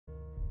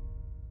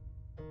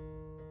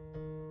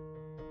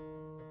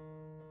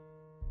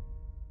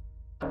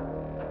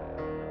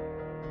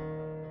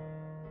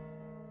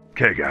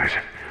Okay, guys.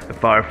 The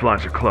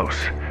Fireflies are close.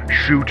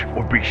 Shoot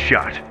or be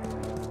shot.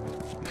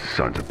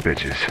 Sons of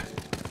bitches.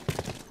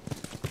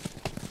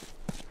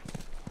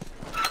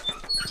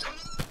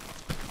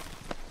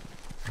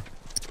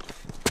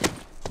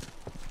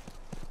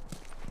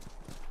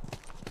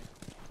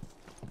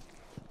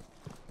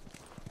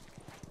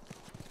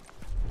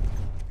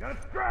 Got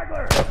a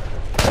straggler!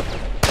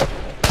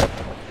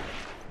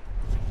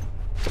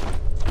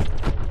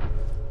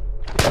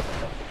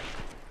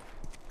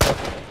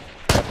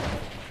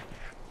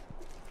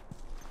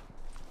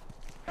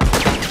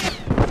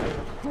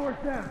 Force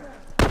down!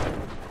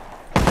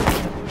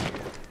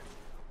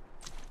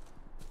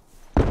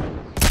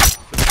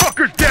 The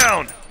fucker's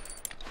down!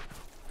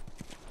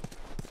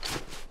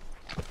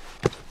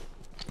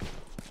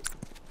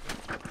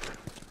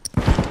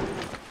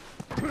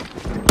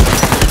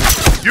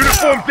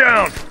 Uniform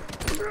down!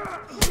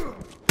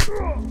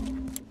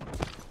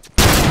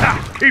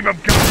 Ah, keep him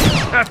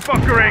going! That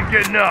fucker ain't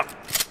getting up!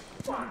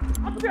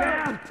 I'm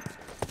down!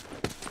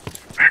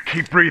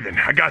 Keep breathing,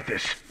 I got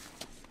this.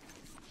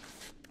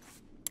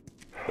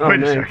 Oh, Wait a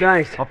man, second.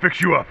 thanks. I'll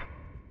fix you up.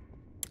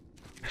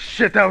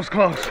 Shit, that was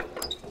close.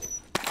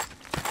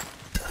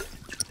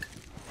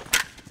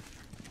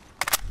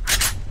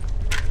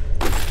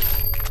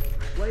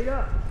 Wait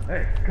up!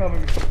 Hey, cover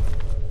me.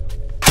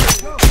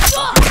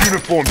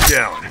 Uniform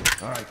down.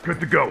 Alright, good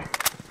to go.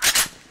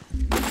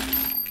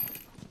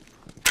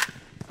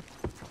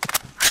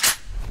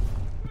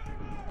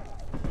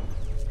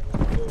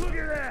 Look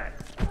at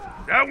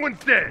that! That one's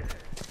dead.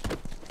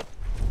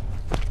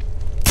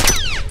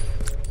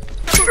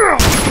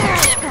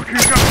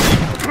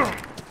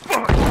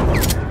 Fuck!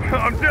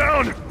 I'm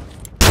down!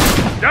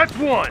 That's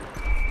one!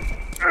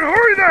 And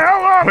hurry the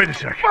hell up! Wait a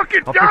second.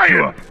 Fucking I'll dying! fix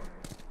you up.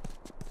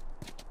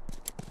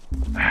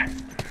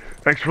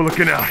 Thanks for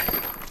looking out.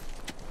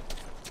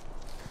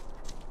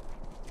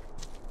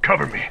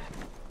 Cover me.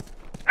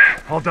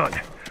 All done.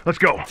 Let's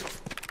go.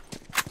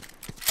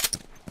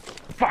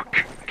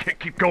 Fuck! I can't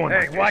keep going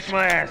like Hey, this. watch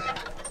my ass.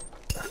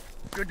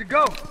 Good to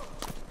go.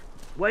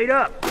 Wait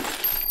up.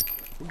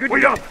 We're good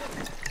Wait to up!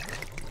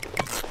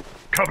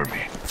 Cover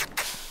me.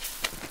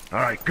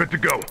 Alright, good to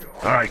go.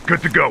 Alright,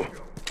 good to go.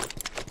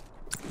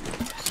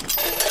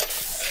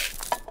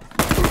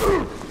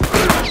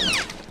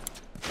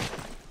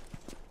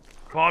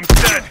 Bomb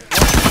set.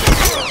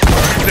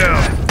 Turn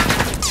down.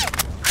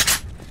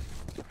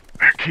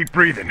 Keep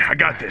breathing. I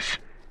got this.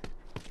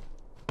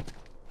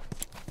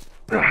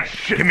 Ah,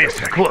 shit. Give me a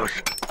sec. Close.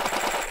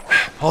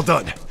 All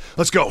done.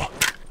 Let's go.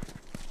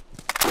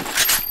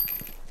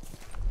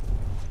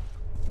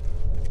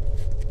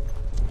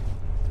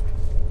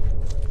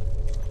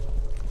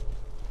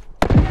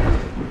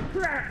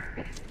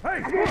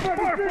 Hey,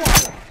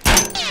 Firefly!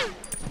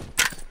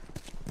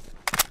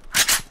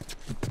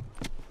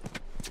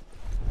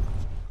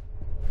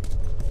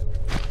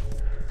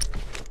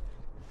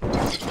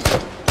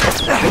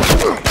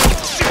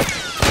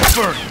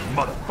 Burn,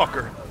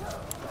 motherfucker!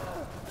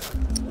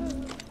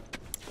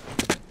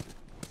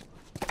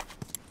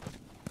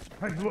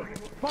 Hey, look!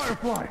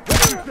 Firefly!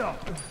 Help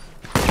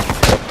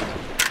yourself!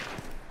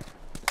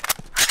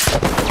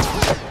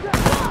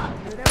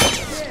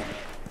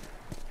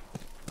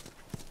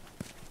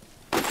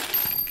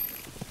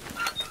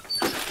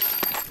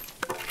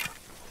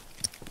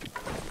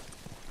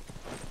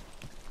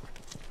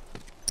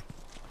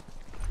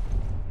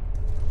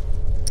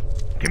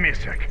 Give me a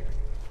sec.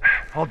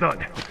 All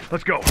done.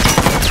 Let's go.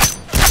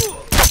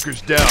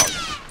 Fucker's down.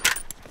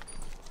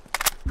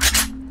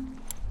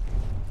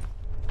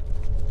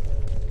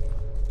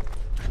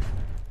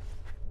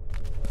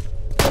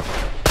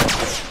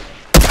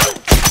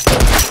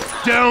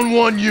 Down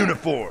one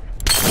uniform.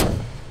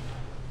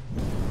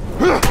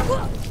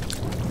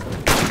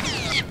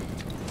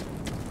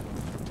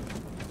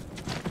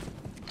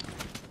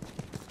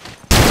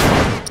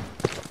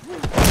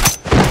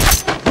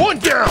 One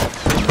down.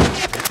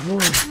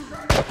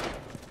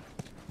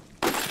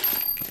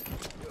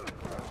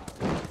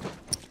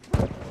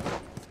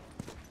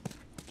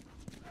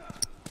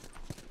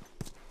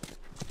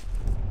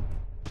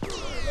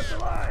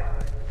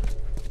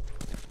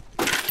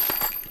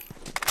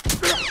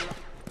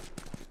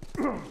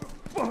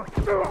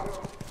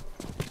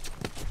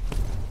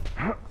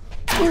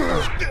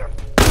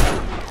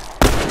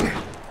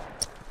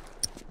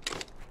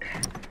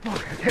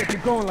 Can't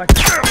keep going like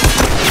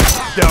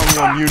that.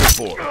 Down one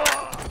uniform.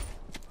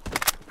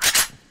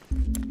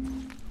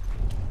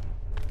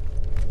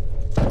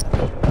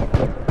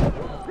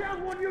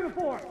 Down one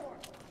uniform.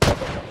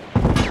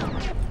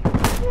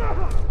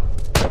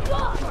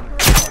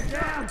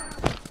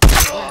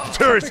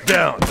 Turret's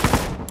down.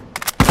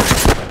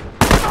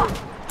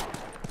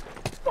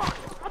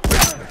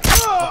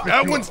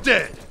 That one's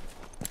dead.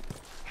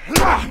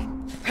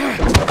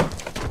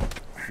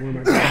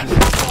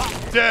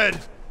 Dead.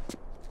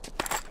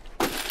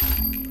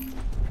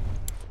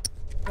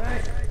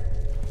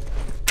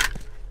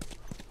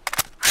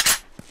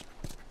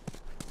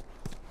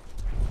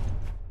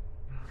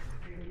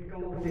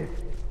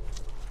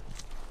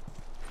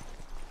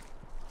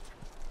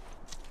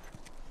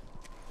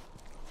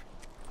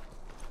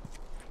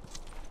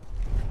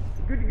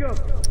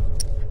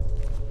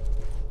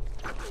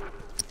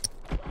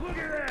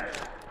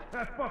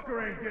 That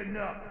fucker ain't getting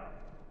up.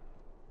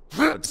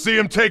 Let's see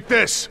him take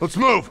this. Let's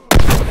move.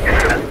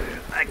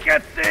 I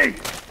can't see.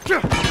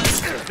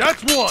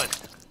 That's one.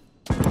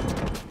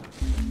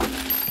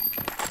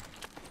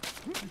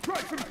 Try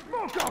some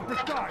smoke off the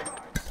side.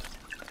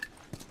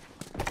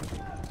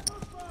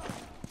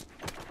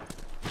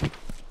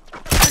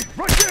 Hey,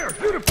 right there,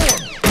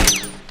 uniform.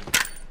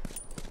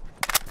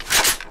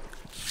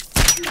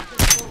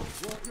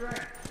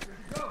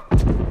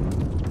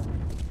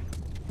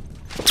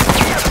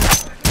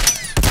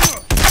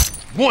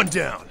 One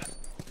down.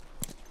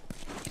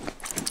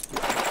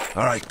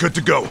 All right, good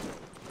to go.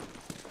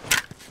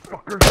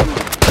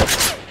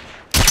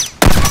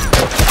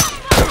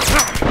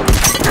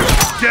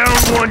 Down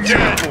one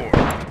uniform.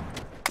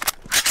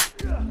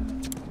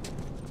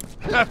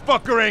 That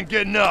fucker ain't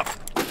getting up.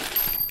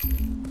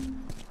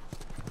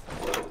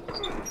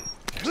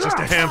 It's just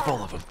a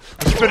handful of them.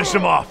 Let's finish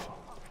him off.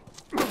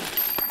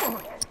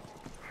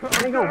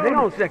 Hang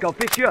on a sec, I'll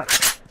fix you up.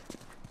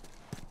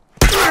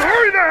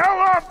 Hurry the hell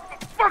up!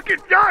 I'm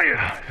fucking dying!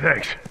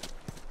 Thanks.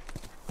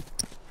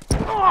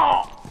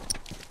 Oh!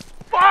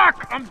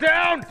 Fuck! I'm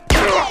down!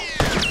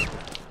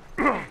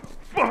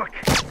 Fuck!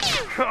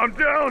 I'm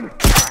down!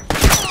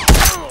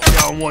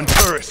 Down one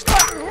tourist.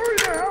 Hurry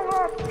the hell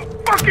up! I'm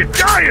fucking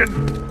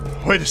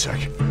dying! Wait a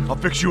sec. I'll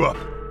fix you up.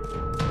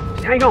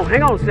 Hang on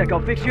a sec,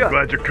 I'll fix you up.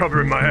 Glad you're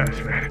covering my ass,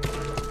 man.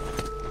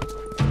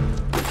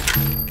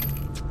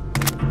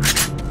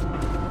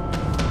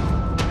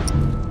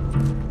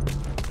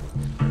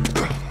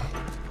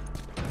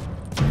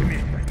 Give me a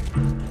second.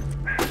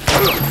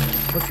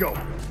 Let's go.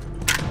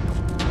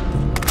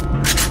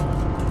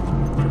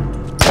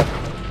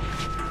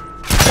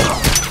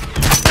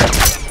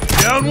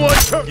 Down one.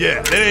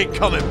 Yeah, they ain't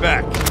coming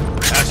back.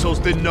 Assholes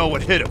didn't know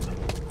what hit them.